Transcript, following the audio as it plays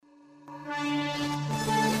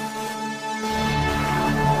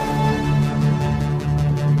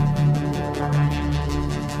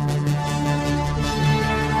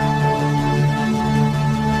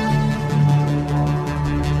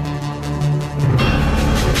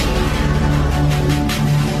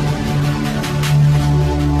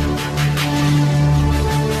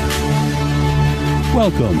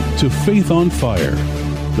Welcome to Faith on Fire,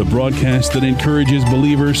 the broadcast that encourages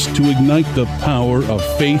believers to ignite the power of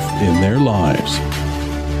faith in their lives.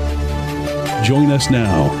 Join us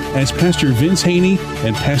now as Pastor Vince Haynie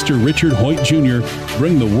and Pastor Richard Hoyt Jr.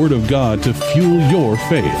 bring the Word of God to fuel your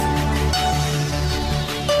faith.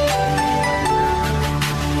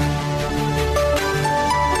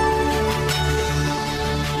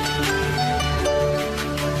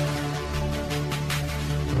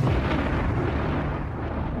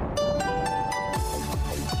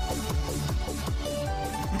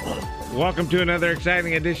 Welcome to another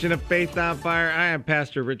exciting edition of Faith on Fire. I am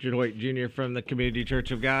Pastor Richard Hoyt Jr. from the Community Church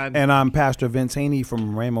of God. And I'm Pastor Vince Haynie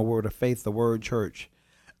from Rhema Word of Faith, the Word Church.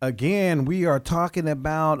 Again, we are talking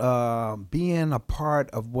about being a part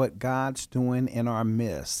of what God's doing in our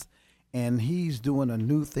midst. And He's doing a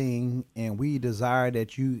new thing, and we desire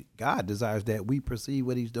that God desires that we perceive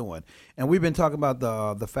what He's doing. And we've been talking about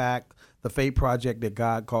the faith project that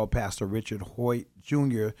God called Pastor Richard Hoyt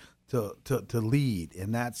Jr. to lead,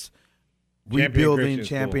 and that's rebuilding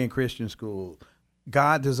Champion Christian School.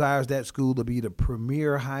 God desires that school to be the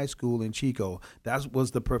premier high school in Chico. That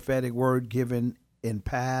was the prophetic word given in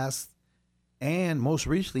past and most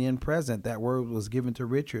recently in present. That word was given to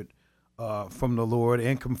Richard from the Lord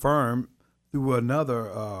and confirmed through another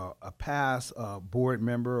a past board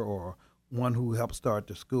member or one who helped start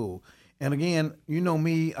the school. And again, you know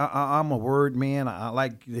me, I'm a word man. I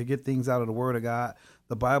like to get things out of the Word of God.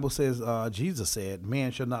 The Bible says, Jesus said,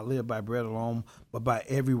 man shall not live by bread alone, but by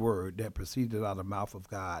every word that proceeded out of the mouth of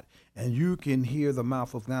God. And you can hear the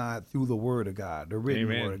mouth of God through the Word of God, the written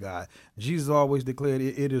Word of God. Jesus always declared,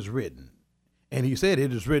 it is written. And He said,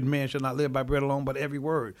 it is written, man shall not live by bread alone, but every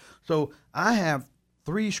word. So I have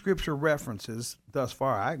 3 scripture references thus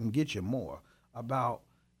far. I can get you more about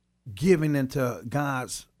giving into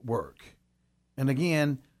God's work. And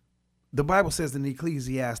again, the Bible says in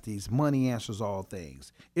Ecclesiastes, money answers all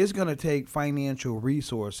things. It's going to take financial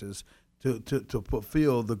resources to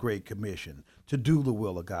fulfill the Great Commission, to do the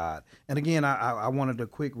will of God. And again, I wanted a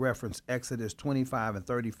quick reference, Exodus 25 and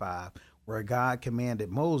 35, where God commanded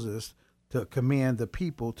Moses to command the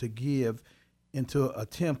people to give into a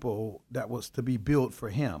temple that was to be built for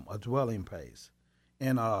him, a dwelling place.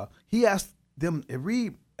 And he asked them,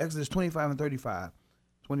 read Exodus 25 and 35,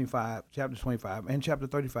 chapter 25 and chapter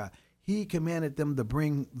 35. He commanded them to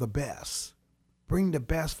bring the best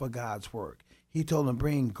for God's work. He told them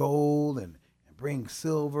bring gold and bring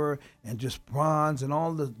silver and just bronze and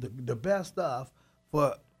all the best stuff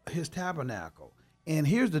for His tabernacle. And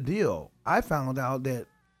here's the deal. I found out that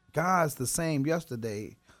God's the same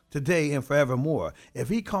yesterday, today, and forevermore. If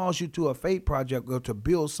He calls you to a faith project or to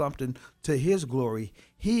build something to His glory,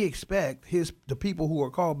 He expects the people who are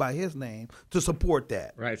called by His name to support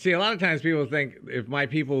that. Right. See, a lot of times people think if my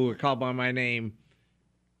people who are called by my name,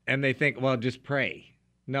 and they think, well, just pray.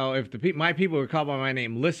 No, if my people who are called by my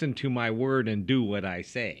name listen to my word and do what I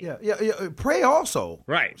say. Yeah. Pray also.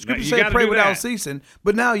 Right. Scripture says pray without ceasing,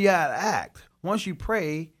 but now you got to act. Once you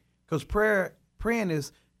pray, because praying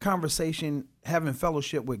is conversation, having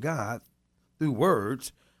fellowship with God through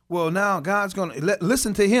words. Well, now God's going to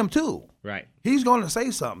listen to Him too. Right. He's going to say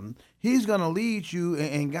something. He's going to lead you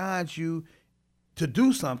and guide you to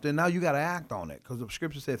do something. Now you got to act on it, because the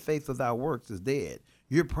Scripture said faith without works is dead.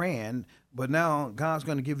 You're praying, but now God's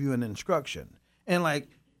going to give you an instruction. And like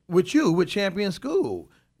with Champion School,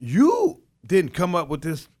 you didn't come up with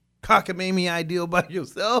this cockamamie ideal by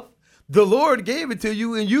yourself. The Lord gave it to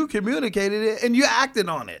you, and you communicated it, and you acted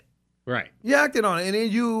on it. Right. You acted on it, and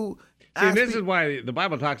then you... See, this is why the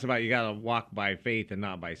Bible talks about you got to walk by faith and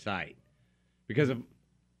not by sight. Because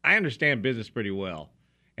I understand business pretty well.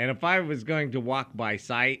 And if I was going to walk by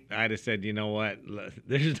sight, I'd have said, you know what,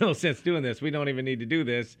 there's no sense doing this. We don't even need to do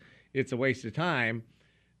this. It's a waste of time.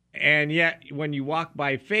 And yet, when you walk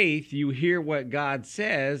by faith, you hear what God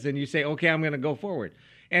says, and you say, okay, I'm going to go forward.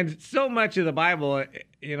 And so much of the Bible,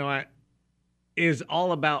 is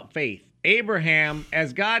all about faith. Abraham,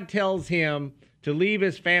 as God tells him to leave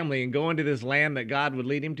his family and go into this land that God would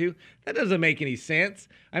lead him to, that doesn't make any sense.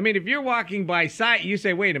 I mean, if you're walking by sight, you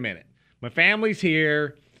say, wait a minute, my family's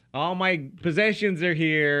here, all my possessions are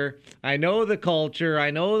here, I know the culture,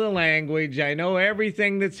 I know the language, I know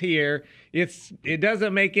everything that's here. It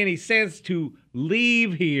doesn't make any sense to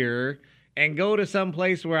leave here and go to some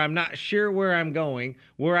place where I'm not sure where I'm going,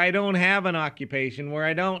 where I don't have an occupation, where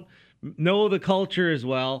I don't know the culture as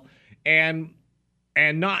well, and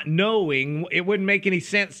not knowing, it wouldn't make any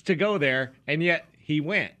sense to go there, and yet he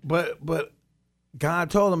went. But God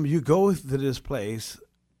told him, you go to this place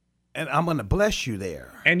and I'm going to bless you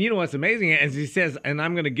there. And you know what's amazing? As he says, and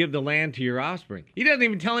I'm going to give the land to your offspring. He doesn't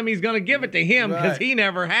even tell him he's going to give it to him because he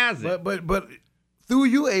never has it. But through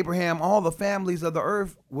you, Abraham, all the families of the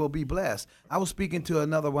earth will be blessed. I was speaking to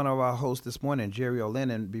another one of our hosts this morning, Jerry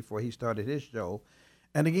O'Lennon, before he started his show.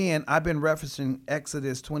 And again, I've been referencing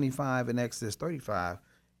Exodus 25 and Exodus 35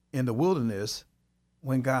 in the wilderness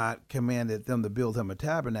when God commanded them to build him a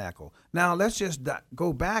tabernacle. Now, let's just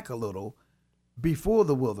go back a little. Before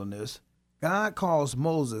the wilderness, God calls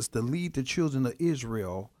Moses to lead the children of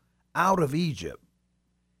Israel out of Egypt.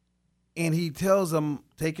 And he tells them,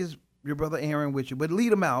 take your brother Aaron with you, but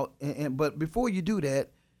lead them out. But before you do that,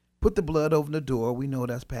 put the blood over the door. We know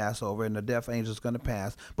that's Passover, and the death angel's going to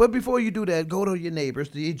pass. But before you do that, go to your neighbors,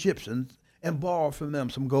 the Egyptians, and borrow from them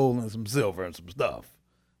some gold and some silver and some stuff.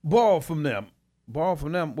 Borrow from them.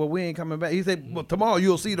 Well, we ain't coming back. He said, well, tomorrow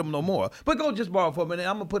you'll see them no more. But go just borrow from them, and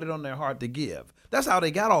I'm going to put it on their heart to give. That's how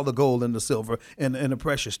they got all the gold and the silver and the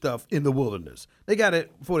precious stuff in the wilderness. They got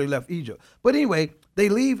it before they left Egypt. But anyway, they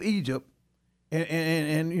leave Egypt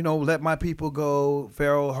and let my people go.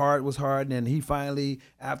 Pharaoh's heart was hardened, and he finally,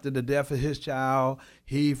 after the death of his child,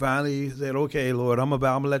 he finally said, okay, Lord, I'm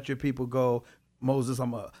going to let your people go. Moses,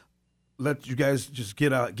 I'm going to let you guys just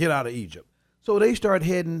get out of Egypt. So they start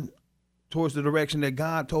heading towards the direction that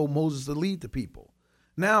God told Moses to lead the people.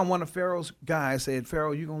 Now one of Pharaoh's guys said,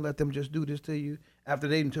 Pharaoh, you going to let them just do this to you? After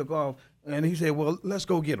they took off. And he said, well, let's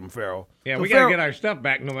go get them, Pharaoh. Yeah, so we got to get our stuff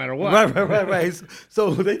back no matter what. Right.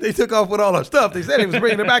 So they took off with all our stuff. They said he was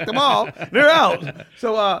bringing it back tomorrow. They're out.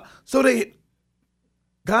 So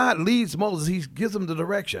God leads Moses. He gives them the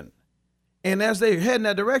direction. And as they head in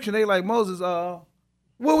that direction, they like, Moses,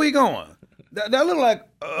 where we going? That look like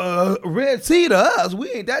Red Sea to us.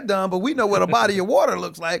 We ain't that dumb, but we know what a body of water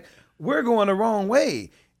looks like. We're going the wrong way.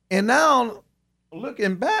 And now,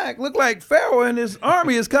 looking back, look like Pharaoh and his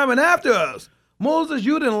army is coming after us. Moses,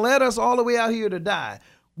 you didn't let us all the way out here to die.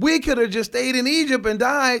 We could have just stayed in Egypt and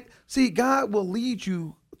died. See, God will lead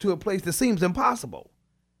you to a place that seems impossible.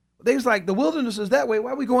 They was like, the wilderness is that way.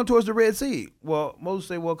 Why are we going towards the Red Sea? Well, Moses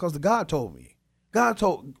said, well, because God told me. God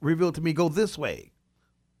revealed to me, go this way.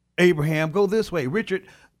 Abraham, go this way. Richard,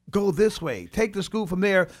 go this way. Take the school from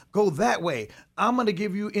there, go that way. I'm going to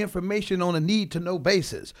give you information on a need-to-know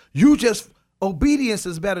basis. Obedience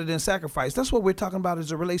is better than sacrifice. That's what we're talking about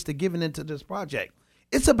as it relates to giving into this project.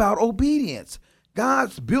 It's about obedience.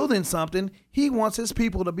 God's building something. He wants his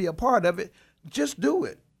people to be a part of it. Just do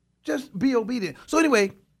it. Just be obedient. So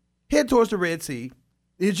anyway, head towards the Red Sea.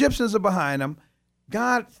 The Egyptians are behind them.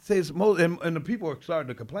 God says, and the people are starting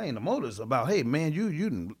to complain to Moses about, hey, man,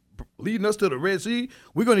 you leading us to the Red Sea.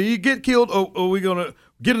 We're going to get killed or we're going to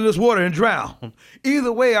get in this water and drown.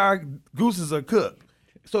 Either way, our gooses are cooked.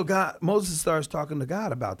 So Moses starts talking to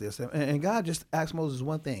God about this. And God just asked Moses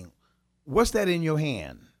one thing. What's that in your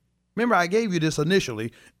hand? Remember, I gave you this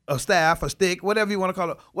initially, a staff, a stick, whatever you want to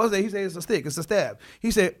call it. What's that? He said, it's a stick, it's a staff.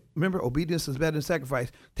 He said, remember, obedience is better than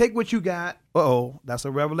sacrifice. Take what you got. That's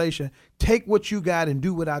a revelation. Take what you got and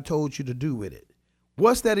do what I told you to do with it.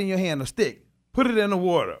 What's that in your hand? A stick. Put it in the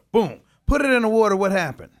water. Boom. Put it in the water. What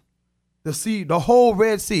happened? The sea, the whole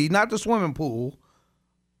Red Sea, not the swimming pool,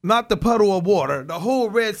 not the puddle of water, the whole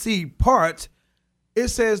Red Sea parts. It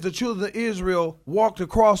says the children of Israel walked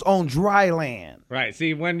across on dry land. Right.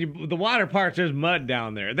 See, when the water parts, there's mud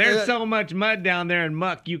down there. There's so much mud down there and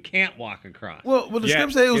muck, you can't walk across. Well, the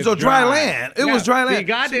scripture said it was a dry land. It was dry land. See,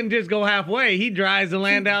 God didn't just go halfway. He dries the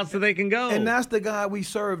land out so they can go. And that's the God we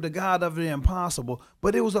serve, the God of the impossible.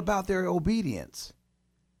 But it was about their obedience.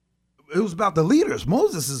 It was about the leaders.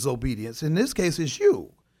 Moses' obedience. In this case, it's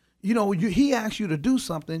you. He asked you to do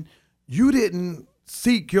something. You didn't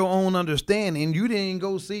seek your own understanding. You didn't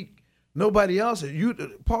go seek nobody else's.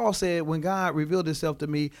 Paul said, when God revealed himself to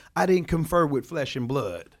me, I didn't confer with flesh and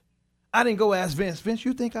blood. I didn't go ask Vince,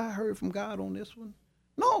 you think I heard from God on this one?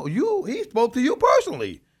 No, he spoke to you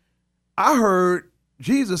personally. I heard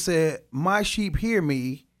Jesus said, my sheep hear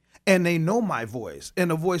me and they know my voice,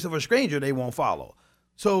 and the voice of a stranger they won't follow.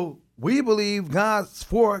 So we believe God's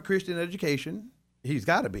for Christian education. He's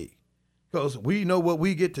got to be, because we know what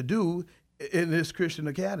we get to do in this Christian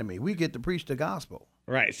academy. We get to preach the gospel.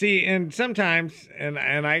 Right. See, and sometimes, and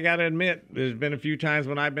I got to admit, there's been a few times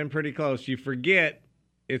when I've been pretty close, you forget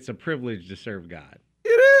it's a privilege to serve God.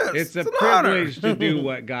 It It's is. a privilege to do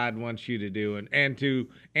what God wants you to do and to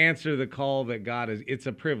answer the call that God is. It's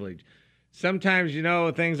a privilege. Sometimes,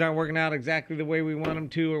 things aren't working out exactly the way we want them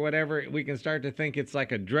to or whatever. We can start to think it's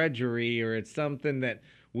like a drudgery or it's something that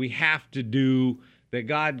we have to do, that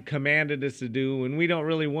God commanded us to do, and we don't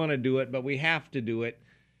really want to do it, but we have to do it.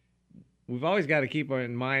 we've always got to keep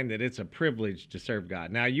in mind that it's a privilege to serve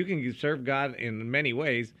God. Now, you can serve God in many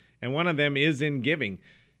ways, and one of them is in giving.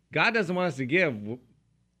 God doesn't want us to give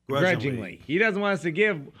grudgingly. He doesn't want us to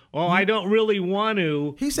give, I don't really want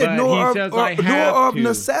to. He said, nor of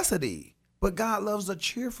necessity, but God loves a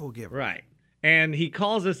cheerful giver. Right. And he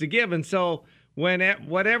calls us to give. And so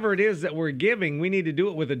whatever it is that we're giving, we need to do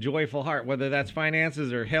it with a joyful heart, whether that's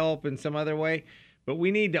finances or help in some other way. But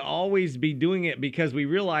we need to always be doing it because we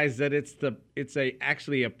realize that it's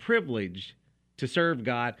actually a privilege to serve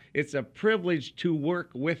God. It's a privilege to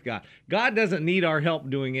work with God. God doesn't need our help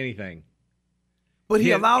doing anything. But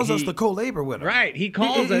he allows us to co-labor with him. Right. He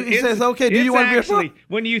calls us. He says, okay, do you want to be a part?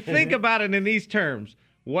 When you think about it in these terms,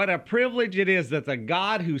 what a privilege it is that the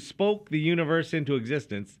God who spoke the universe into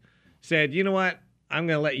existence said, you know what? I'm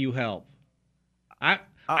going to let you help.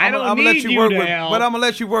 I don't need you to help. But I'm going to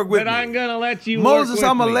let you work with me. But I'm going to let you Moses, work with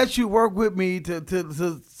I'm going to me. let you work with me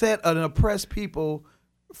to set an oppressed people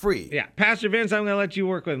free. Yeah. Pastor Vince, I'm going to let you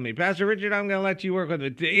work with me. Pastor Richard, I'm going to let you work with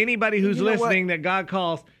me. To anybody who's listening that God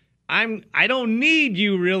calls, I don't need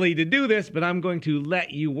you really to do this, but I'm going to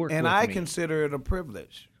let you work with me. And I consider it a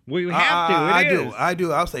privilege. We have to. I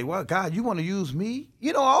do. I'll say, well, God, you want to use me?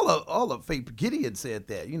 You know, all of faith. Gideon said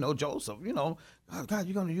that. You know, Joseph. You know, God,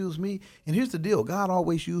 you're going to use me. And here's the deal: God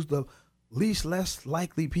always used the less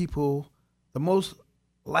likely people, the most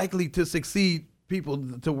likely to succeed people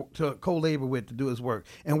to co-labor with to do His work.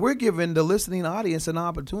 And we're giving the listening audience an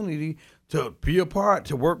opportunity to be a part,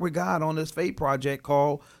 to work with God on this faith project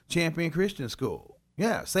called Champion Christian School.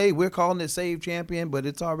 Yeah, we're calling it Save Champion, but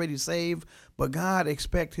it's already saved. But God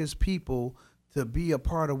expects His people to be a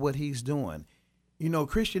part of what He's doing. You know,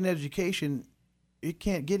 Christian education, it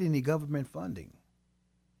can't get any government funding.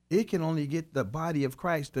 It can only get the body of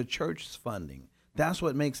Christ, the church's funding. That's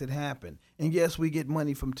what makes it happen. And yes, we get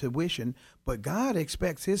money from tuition, but God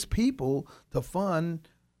expects His people to fund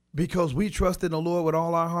because we trust in the Lord with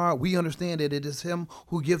all our heart. We understand that it is Him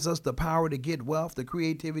who gives us the power to get wealth, the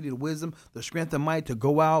creativity, the wisdom, the strength and might to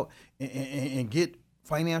go out and get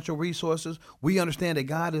financial resources. We understand that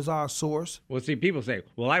God is our source. Well, see, people say,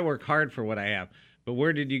 well, I work hard for what I have. But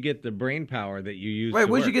where did you get the brain power that you use? Right,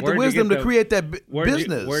 where'd you get the wisdom to create that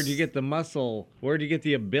business? Where'd you get the muscle? Where'd you get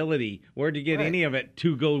the ability? Where'd you get any of it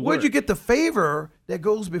to go work? Where'd you get the favor that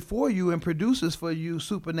goes before you and produces for you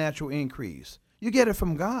supernatural increase? You get it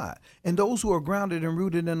from God. And those who are grounded and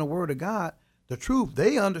rooted in the Word of God, the truth,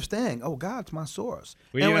 they understand, God's my source.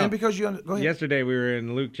 Well, and because go ahead. Yesterday we were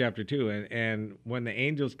in Luke chapter 2, and when the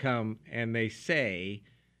angels come and they say,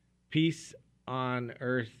 peace on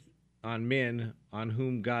earth, on men on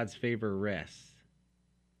whom God's favor rests.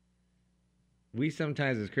 We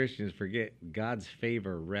sometimes as Christians forget God's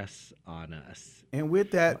favor rests on us. And with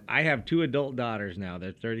that, I have 2 adult daughters now.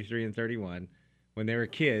 They're 33 and 31. When they were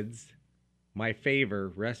kids, my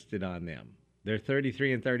favor rested on them. They're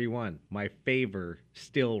 33 and 31. My favor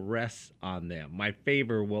still rests on them. My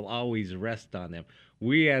favor will always rest on them.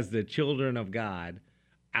 We as the children of God,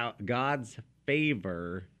 God's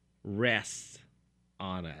favor rests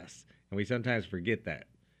on us. And we sometimes forget that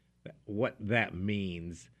what that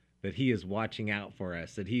means, that He is watching out for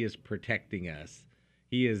us, that He is protecting us.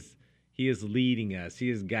 He is leading us. He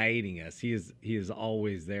is guiding us. He is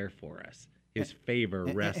always there for us. His favor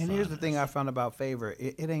rests on us. And here's the thing I found about favor.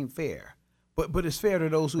 It ain't fair. But it's fair to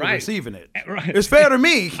those who are receiving it. Right. It's fair to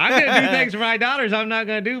me. I'm going to do things for my daughters I'm not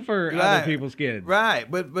going to do for other people's kids.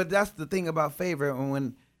 Right. But that's the thing about favor.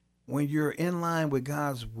 When you're in line with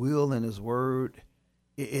God's will and His word,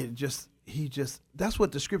 that's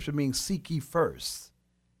what the scripture means, seek ye first.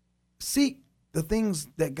 Seek the things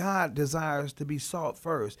that God desires to be sought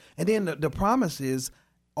first. And then the promise is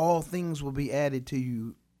all things will be added to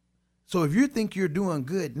you. So if you think you're doing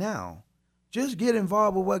good now, just get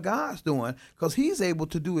involved with what God's doing, because He's able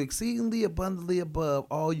to do exceedingly abundantly above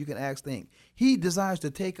all you can ask, think. He desires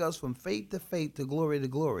to take us from faith to faith, to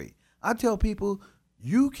glory. I tell people,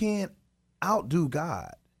 you can't outdo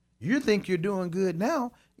God. You think you're doing good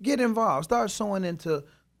now, get involved. Start sowing into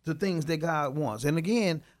the things that God wants. And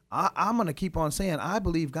again, I'm going to keep on saying, I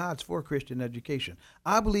believe God's for Christian education.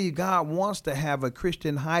 I believe God wants to have a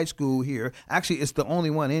Christian high school here. Actually, it's the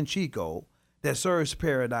only one in Chico that serves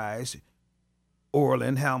Paradise,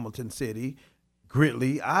 Orland, Hamilton City,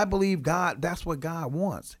 Gridley. I believe God, that's what God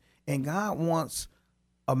wants. And God wants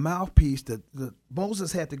a mouthpiece that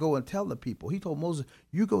Moses had to go and tell the people. He told Moses,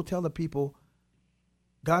 you go tell the people.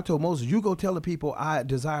 God told Moses, you go tell the people I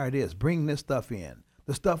desire this. Bring this stuff in.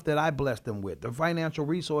 The stuff that I blessed them with. The financial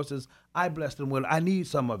resources I blessed them with. I need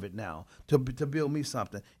some of it now to build me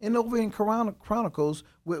something. And over in Chronicles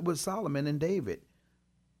with Solomon and David,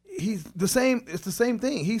 he's the same. It's the same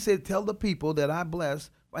thing. He said, tell the people that I bless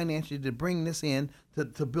financially to bring this in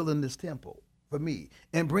to building this temple for me,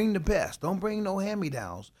 and bring the best. Don't bring no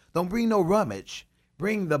hand-me-downs. Don't bring no rummage.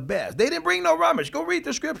 Bring the best. They didn't bring no rummage. Go read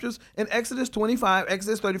the scriptures in Exodus 25,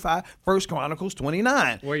 Exodus 35, 1 Chronicles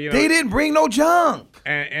 29. Well, they didn't bring no junk.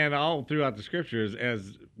 And all throughout the scriptures,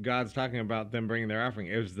 as God's talking about them bringing their offering,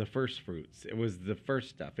 it was the first fruits. It was the first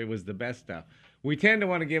stuff. It was the best stuff. We tend to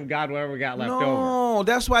want to give God whatever we got left over. No,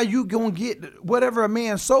 that's why you going to get whatever a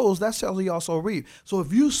man sows, that's how he also reap. So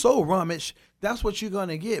if you sow rummage, that's what you're going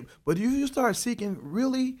to get. But if you start seeking,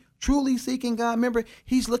 really, truly seeking God, remember,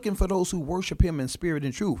 he's looking for those who worship him in spirit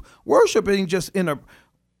and truth. Worship ain't just in a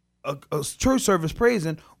church service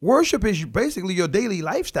praising. Worship is basically your daily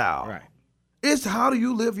lifestyle. Right. It's how do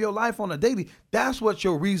you live your life on a daily. That's what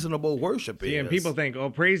your reasonable worship is. And people think,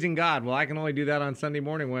 oh, praising God. Well, I can only do that on Sunday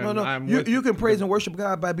morning when I'm you can praise and worship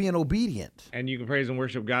God by being obedient. And you can praise and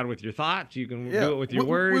worship God with your thoughts. You can do it with your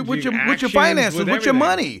words, with your actions, finances, with your everything.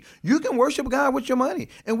 money. You can worship God with your money.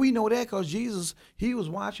 And we know that because Jesus, he was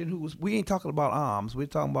watching we ain't talking about alms. We're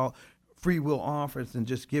talking about free will offerings and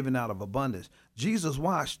just giving out of abundance. Jesus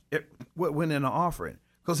watched what went in the offering.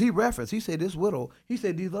 Because he said, this widow, he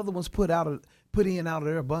said these other ones put in out of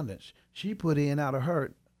their abundance. She put in out of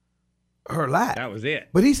her lack. That was it.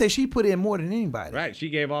 But he said she put in more than anybody. Right. She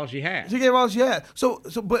gave all she had. She gave all she had.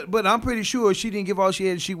 But I'm pretty sure she didn't give all she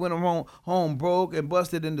had. She went home broke and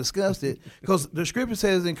busted and disgusted. Because the scripture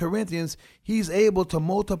says in Corinthians, he's able to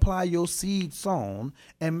multiply your seed sown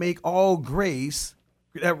and make all grace.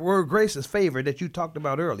 That word grace is favor that you talked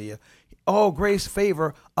about earlier. All grace,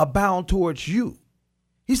 favor abound towards you.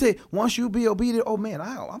 He said, once you be obedient, oh man,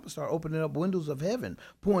 I'm going to start opening up windows of heaven,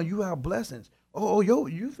 pouring you out blessings.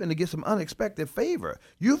 You finna get some unexpected favor.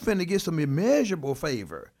 You finna get some immeasurable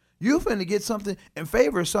favor. You finna get something, and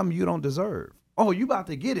favor is something you don't deserve. Oh, you about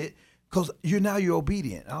to get it because you're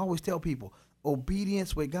obedient. I always tell people,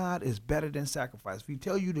 obedience with God is better than sacrifice. If he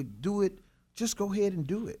tell you to do it, just go ahead and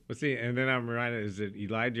do it. But see, and then I'm reminded, is it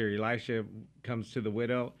Elijah or Elisha comes to the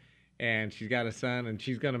widow, and she's got a son, and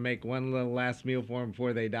she's going to make one little last meal for him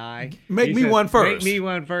before they die. Make me one first. Make me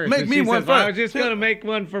one first. Make me one first. I was just going to make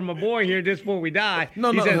one for my boy here just before we die.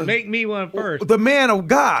 He says, make me one first. The man of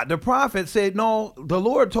God, the prophet said, no, the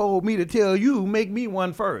Lord told me to tell you, make me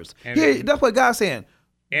one first. That's what God's saying.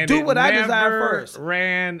 And do what I desire first.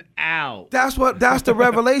 Ran out. That's the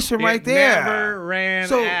revelation right there. Never ran out.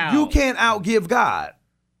 So you can't outgive God.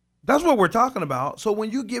 That's what we're talking about. So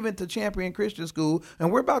when you give into Champion Christian School,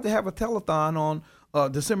 and we're about to have a telethon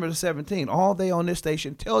on December the 17th, all day on this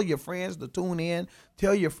station, tell your friends to tune in,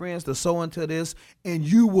 tell your friends to sow into this, and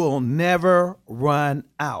you will never run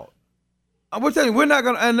out. I'm telling you, we're not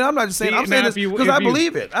going to, and I'm not just saying, I'm saying this because I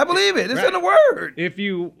believe it. I believe it. It's right in the word. If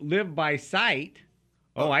you live by sight,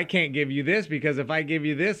 I can't give you this because if I give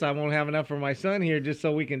you this, I won't have enough for my son here just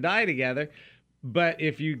so we can die together. But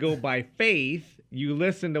if you go by faith, you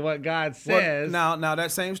listen to what God says. Now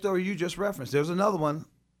that same story you just referenced, there's another one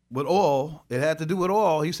with oil. It had to do with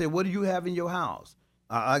oil. He said, what do you have in your house?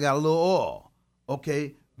 I got a little oil.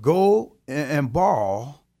 Okay, go and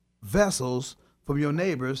borrow vessels from your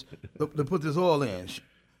neighbors to put this oil in.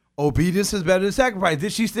 Obedience is better than sacrifice.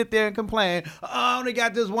 Did she sit there and complain? Oh, I only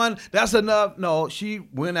got this one. That's enough. No, she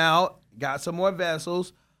went out, got some more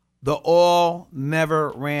vessels. The oil never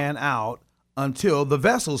ran out until the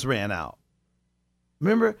vessels ran out.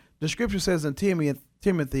 Remember, the scripture says in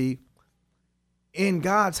Timothy, in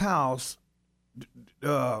God's house,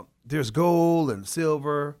 there's gold and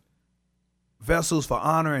silver, vessels for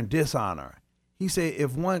honor and dishonor. He said,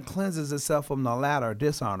 if one cleanses itself from the latter,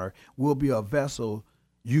 dishonor, will be a vessel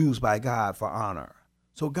used by God for honor.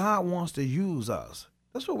 So God wants to use us.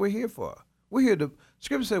 That's what we're here for. We're here to,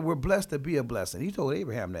 scripture said we're blessed to be a blessing. He told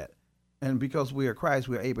Abraham that. And because we are Christ,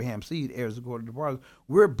 we are Abraham's seed, heirs according to the promise.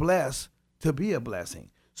 We're blessed to be a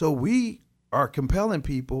blessing. So we are compelling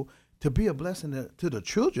people to be a blessing to the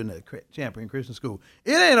children at Champion Christian School.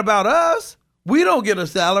 It ain't about us. We don't get a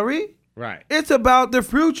salary. Right. It's about the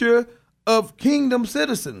future of kingdom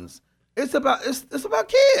citizens. It's about kids.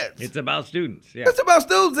 It's about students. Yeah. It's about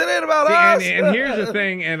students. It ain't about us. And here's the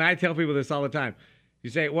thing, and I tell people this all the time. You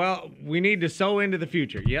say, well, we need to sow into the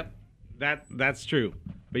future. Yep, that's true.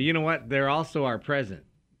 But you know what? They're also our present.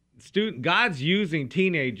 God's using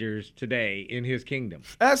teenagers today in his kingdom.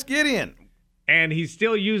 Ask Gideon. And he's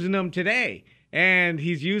still using them today. And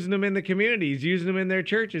he's using them in the community. He's using them in their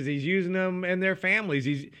churches. He's using them in their families.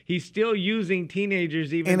 He's still using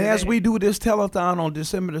teenagers even today. As we do this telethon on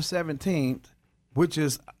December the 17th, which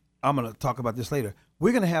is, I'm going to talk about this later,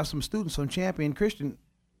 we're going to have some students from Champion Christian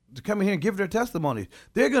to come in here and give their testimonies.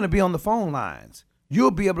 They're going to be on the phone lines. You'll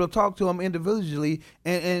be able to talk to them individually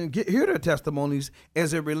and hear their testimonies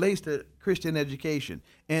as it relates to Christian education.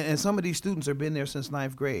 And some of these students have been there since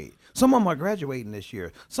 9th grade. Some of them are graduating this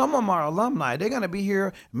year. Some of them are alumni. They're going to be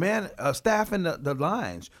here, staffing the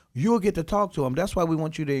lines. You'll get to talk to them. That's why we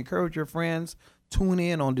want you to encourage your friends. Tune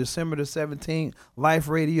in on December the 17th, Life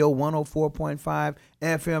Radio 104.5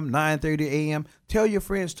 FM, 9:30 a.m. Tell your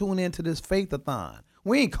friends, tune in to this faith-a-thon.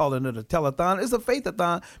 We ain't calling it a telethon. It's a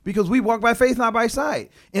faith-a-thon because we walk by faith, not by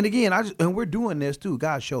sight. And again, and we're doing this too.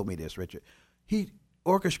 God showed me this, Richard. He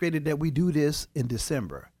orchestrated that we do this in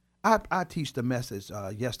December. I teach the message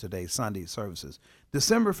yesterday, Sunday services.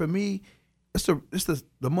 December for me, it's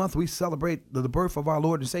the month we celebrate the birth of our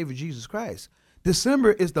Lord and Savior Jesus Christ.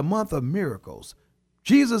 December is the month of miracles.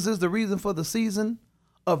 Jesus is the reason for the season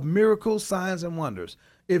of miracles, signs, and wonders.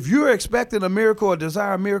 If you're expecting a miracle or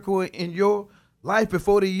desire a miracle in your life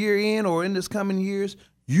before the year end or in this coming years,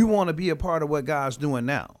 you want to be a part of what God's doing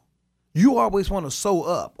now. You always want to sow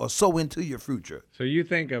up or sow into your future. So you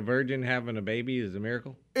think a virgin having a baby is a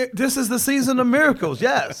miracle? This is the season of miracles,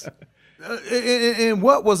 yes. And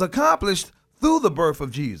what was accomplished through the birth of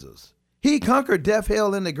Jesus. He conquered death,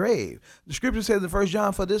 hell, and the grave. The scripture says in 1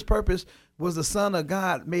 John, for this purpose was the Son of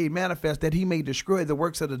God made manifest that he may destroy the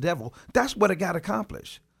works of the devil. That's what it got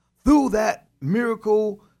accomplished. Through that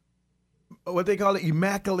miracle, what they call it,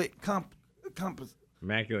 immaculate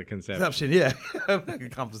Immaculate conception. Yeah.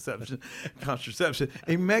 Contraception.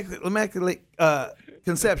 Immaculate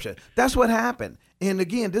conception. That's what happened. And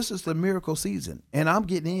again, this is the miracle season, and I'm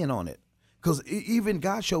getting in on it because even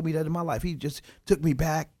God showed me that in my life. He just took me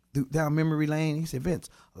back down memory lane. He said, Vince,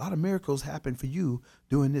 a lot of miracles happen for you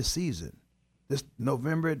during this season. This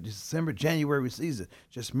November, December, January season,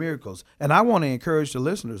 just miracles. And I want to encourage the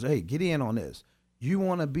listeners, hey, get in on this. You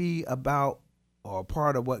want to be about or a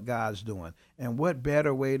part of what God's doing. And what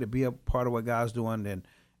better way to be a part of what God's doing than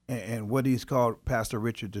and what he's called Pastor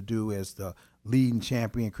Richard to do as the leading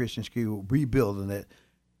champion Christian school, rebuilding it.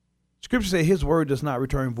 Scripture says his word does not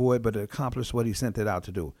return void, but it accomplishes what he sent it out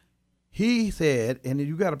to do. He said, and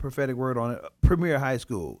you got a prophetic word on it, Premier High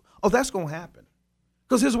School. Oh, that's going to happen.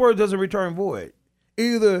 Because his word doesn't return void.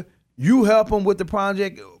 Either you help him with the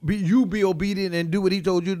project, you be obedient and do what he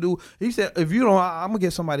told you to do. He said, if you don't, I'm going to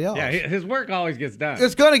get somebody else. Yeah, his work always gets done.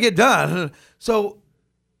 It's going to get done. So,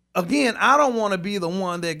 again, I don't want to be the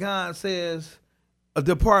one that God says,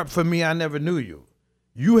 depart from me, I never knew you.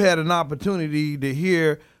 You had an opportunity to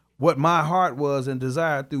hear what my heart was and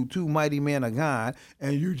desired through two mighty men of God,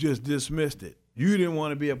 and you just dismissed it. You didn't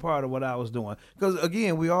want to be a part of what I was doing. Because,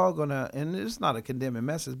 again, we all going to, and it's not a condemning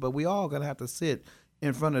message, but we all going to have to sit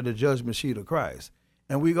in front of the judgment seat of Christ.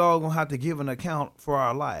 And we all going to have to give an account for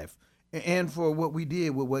our life and for what we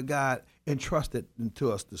did with what God entrusted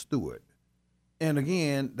to us to steward. And,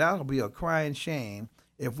 again, that'll be a crying shame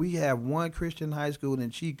if we have one Christian high school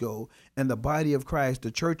in Chico and the body of Christ,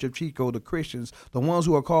 the church of Chico, the Christians, the ones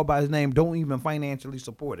who are called by his name, don't even financially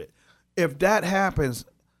support it. If that happens,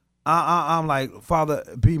 I'm like, Father,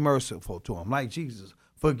 be merciful to them. Like Jesus,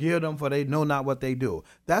 forgive them for they know not what they do.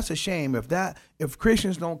 That's a shame. If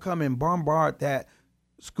Christians don't come and bombard that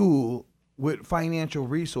school with financial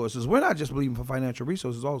resources, we're not just believing for financial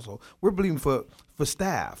resources also. We're believing for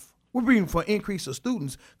staff. We're believing for increase of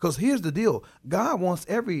students because here's the deal. God wants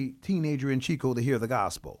every teenager in Chico to hear the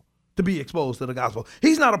gospel, to be exposed to the gospel.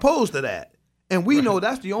 He's not opposed to that. And we know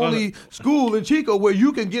that's the only school in Chico where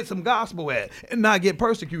you can get some gospel at and not get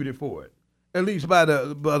persecuted for it, at least by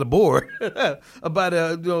the board, by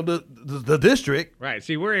the district. Right.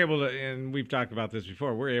 See, we're able to, and we've talked about this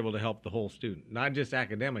before, we're able to help the whole student, not just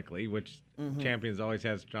academically, which Champions always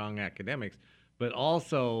has strong academics, but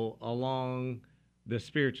also along the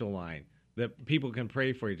spiritual line, that people can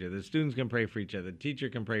pray for each other. The students can pray for each other. The teacher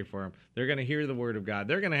can pray for them. They're going to hear the word of God.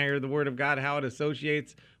 They're going to hear the word of God, how it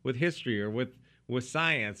associates with history or with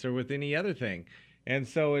science or with any other thing. And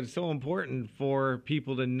so it's so important for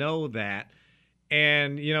people to know that.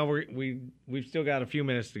 And, you know, we've still got a few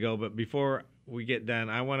minutes to go, but before we get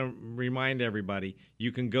done, I want to remind everybody,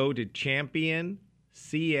 you can go to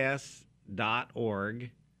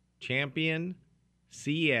championcs.org,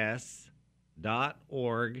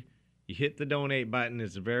 championcs.org. You hit the donate button.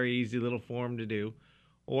 It's a very easy little form to do.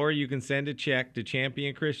 Or you can send a check to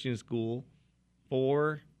Champion Christian School,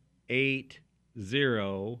 480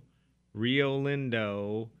 Rio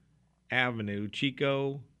Lindo Avenue,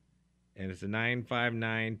 Chico, and it's a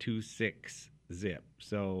 95926 zip.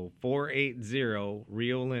 So 480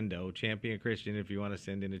 Rio Lindo, Champion Christian, if you want to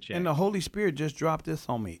send in a check. And the Holy Spirit just dropped this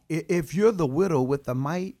on me. If you're the widow with the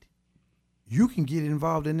mite, you can get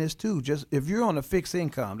involved in this too. Just if you're on a fixed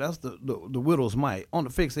income, that's the widow's mite, on the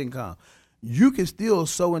fixed income. you can still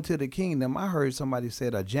sow into the kingdom. I heard somebody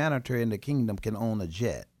said a janitor in the kingdom can own a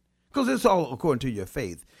jet, because it's all according to your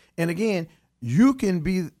faith. And again, you can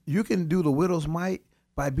do the widow's mite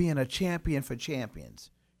by being a champion for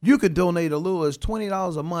champions. You could donate as little as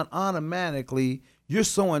 $20 a month automatically. You're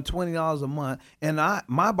sowing $20 a month. And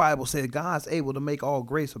my Bible says God's able to make all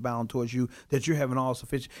grace abound towards you, that you're having all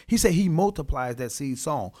sufficient. He said he multiplies that seed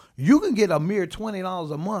sown. You can get a mere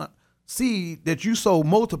 $20 a month seed that you sow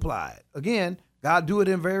multiplied. Again, God do it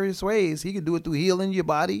in various ways. He can do it through healing your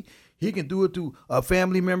body. He can do it through a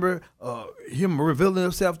family member, him revealing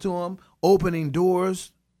himself to him, opening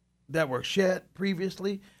doors that were shut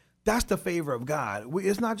previously. That's the favor of God.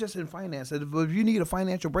 It's not just in finances. If you need a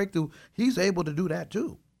financial breakthrough, he's able to do that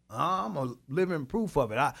too. I'm a living proof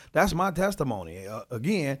of it. That's my testimony.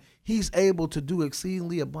 Again, he's able to do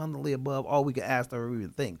exceedingly abundantly above all we can ask or even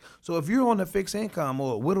think. So if you're on a fixed income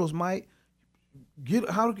or a widow's mite,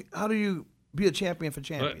 how do you be a champion for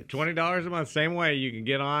champions? $20 a month, same way. You can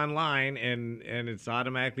get online and it's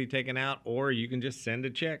automatically taken out, or you can just send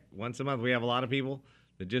a check once a month. We have a lot of people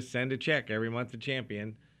that just send a check every month to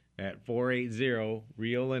Champion at 480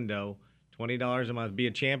 Rio Lindo, $20 a month. Be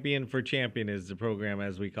a champion for champion is the program,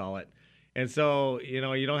 as we call it. And so, you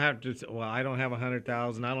don't have to, well, I don't have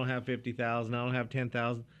 100,000, I don't have 50,000, I don't have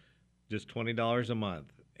 10,000, just $20 a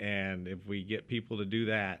month. And if we get people to do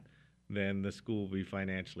that, then the school will be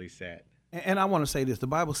financially set. And I want to say this, the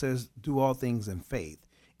Bible says do all things in faith.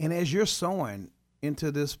 And as you're sowing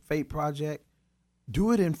into this faith project,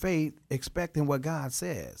 do it in faith, expecting what God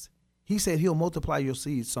says. He said he'll multiply your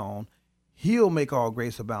seed sown. He'll make all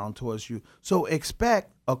grace abound towards you. So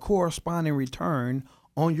expect a corresponding return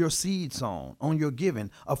on your seed sown, on your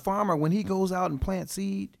giving. A farmer, when he goes out and plants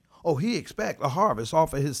seed, he expects a harvest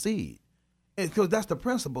off of his seed. Because that's the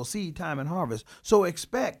principle, seed time and harvest. So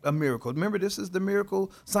expect a miracle. Remember, this is the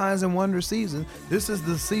miracle, signs and wonder season. This is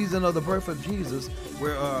the season of the birth of Jesus,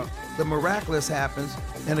 where the miraculous happens.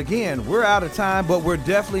 And again, we're out of time, but we're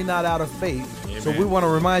definitely not out of faith. Amen. So we want to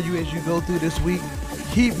remind you as you go through this week,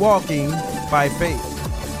 keep walking by faith.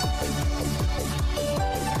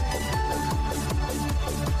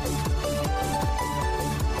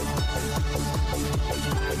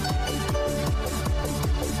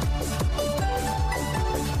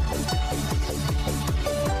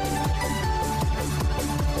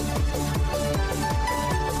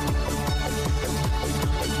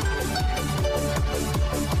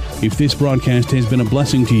 If this broadcast has been a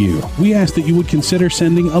blessing to you, we ask that you would consider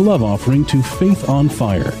sending a love offering to Faith on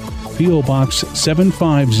Fire, P.O. Box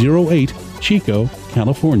 7508, Chico,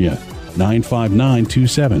 California,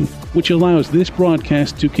 95927, which allows this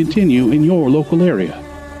broadcast to continue in your local area.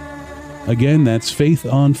 Again, that's Faith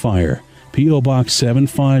on Fire, P.O. Box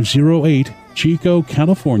 7508, Chico,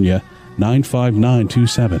 California,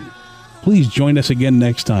 95927. Please join us again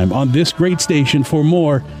next time on this great station for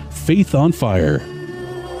more Faith on Fire.